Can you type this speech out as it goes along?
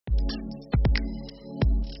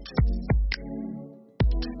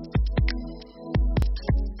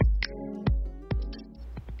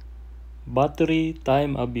Battery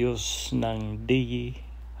time abuse ng Deye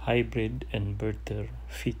hybrid inverter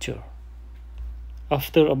feature.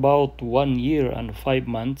 After about 1 year and 5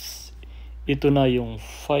 months, ito na yung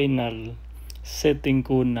final setting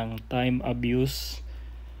ko ng time abuse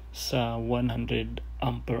sa 100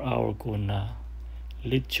 ampere hour ko na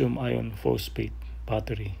lithium iron phosphate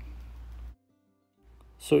battery.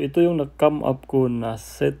 So ito yung nag-come up ko na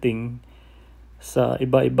setting sa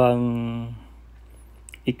iba-ibang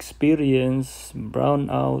experience,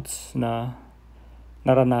 brownouts na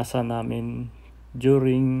naranasan namin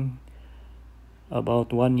during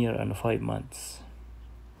about 1 year and 5 months.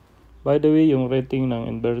 By the way, yung rating ng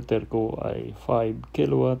inverter ko ay 5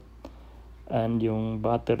 kilowatt and yung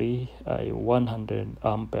battery ay 100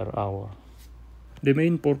 ampere hour. The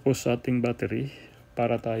main purpose sa ating battery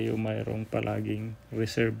para tayo mayroong palaging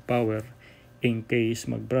reserve power in case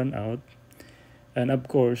mag-brown out, and of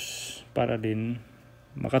course para din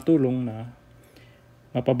makatulong na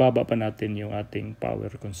mapababa pa natin yung ating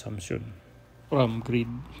power consumption from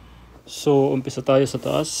grid. So umpisa tayo sa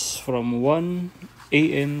taas from 1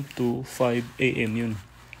 AM to 5 AM yun.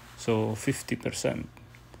 So 50%.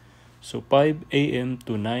 So 5 AM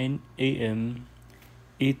to 9 AM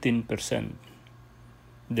 18%.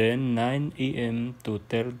 Then 9 AM to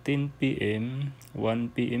 13 PM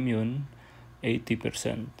 1 PM yun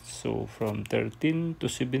 80%. So from 13 to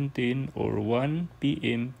 17 or 1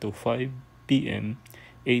 PM to 5 PM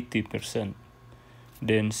 80%.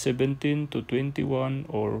 Then 17 to 21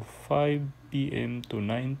 or 5 PM to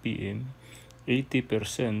 9 PM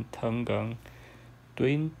 80% hanggang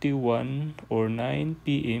 21 or 9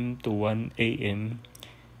 PM to 1 AM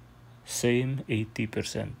same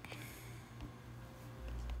 80%.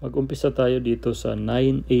 Mag-umpisa tayo dito sa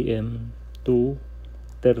 9 AM to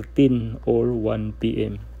 13 or 1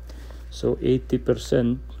 PM. So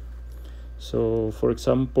 80%. So for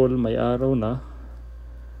example, may araw na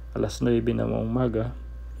alas 9 na ng umaga.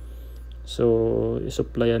 So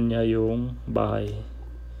isupplyan niya yung bahay.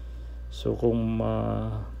 So kung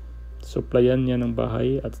supplyan niya ng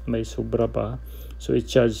bahay at may sobra pa, so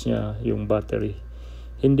i-charge niya yung battery.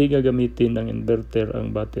 Hindi gagamitin ng inverter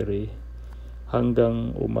ang battery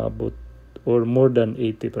hanggang umabot or more than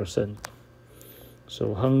 80%.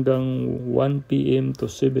 So hanggang 1 PM to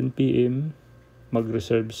 7 PM,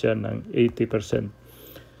 mag-reserve siya ng 80%.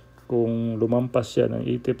 Kung lumampas siya ng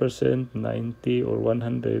 80%, 90 or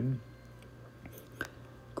 100,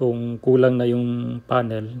 kung kulang na yung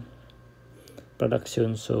panel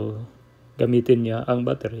production, so gamitin niya ang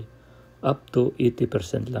battery up to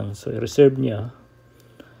 80% lang. So i-reserve niya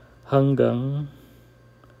hanggang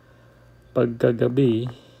pagkagabi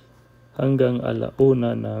hanggang 1:00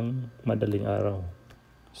 ng madaling araw.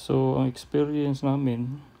 So ang experience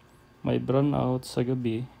namin, may brownout sa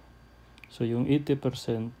gabi. So yung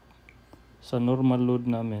 80% sa normal load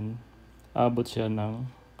namin, abot siya ng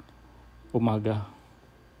umaga.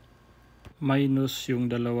 Minus yung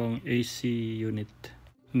dalawang AC unit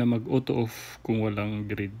na mag-auto off kung walang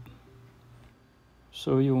grid.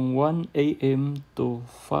 So yung 1 AM to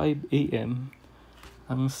 5 AM,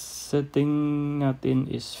 ang setting natin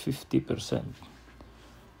is 50%.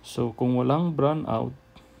 So kung walang brownout,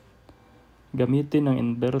 gamitin ng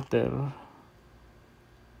inverter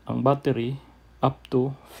ang battery up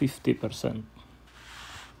to 50%.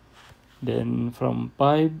 Then from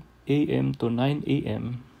 5 AM to 9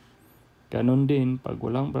 AM, ganun din pag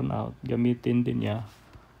walang brownout, gamitin din niya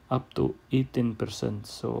up to 18%.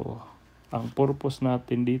 So ang purpose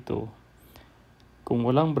natin dito, kung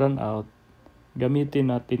walang brownout,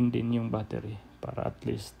 gamitin natin din yung battery para at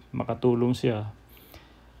least makatulong siya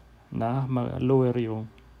na ma-lower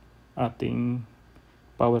yung ating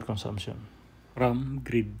power consumption from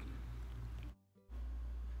grid.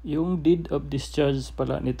 Yung deed of discharge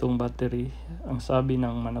pala nitong battery, ang sabi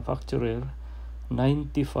ng manufacturer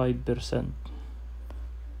 95%,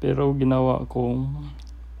 pero ginawa kong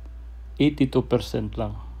 82%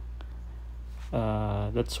 lang.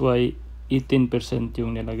 That's why 18%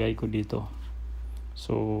 yung nilagay ko dito.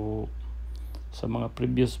 So sa mga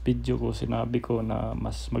previous video ko, sinabi ko na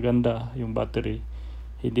mas maganda yung battery,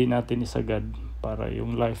 hindi natin isagad para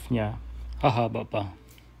yung life niya hahaba pa.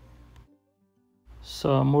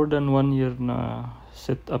 Sa more than 1 year na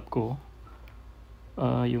setup ko,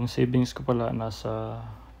 yung savings ko pala nasa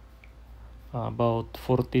about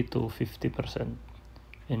 40 to 50%.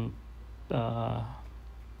 In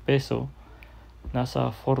peso,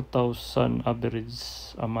 nasa 4,000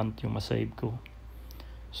 average a month yung masave ko.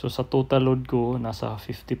 So sa total load ko, nasa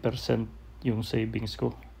 50% yung savings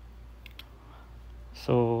ko.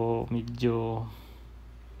 So medyo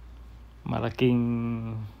malaking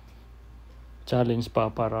challenge pa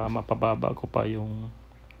para mapababa ko pa yung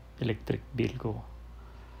electric bill ko.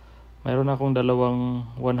 Mayroon akong dalawang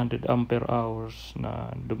 100 ampere hours na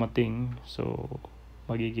dumating, so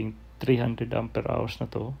magiging 300 ampere hours na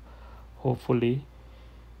to. Hopefully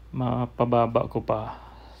mapababa ko pa.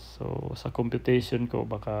 So sa computation ko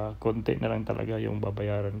baka konti na lang talaga yung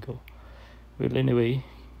babayaran ko. Well, anyway,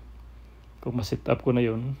 kung ma-set up ko na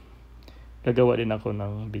yun, gagawa din ako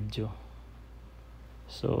ng video.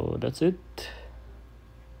 So that's it.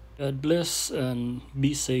 God bless and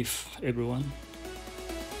be safe, everyone.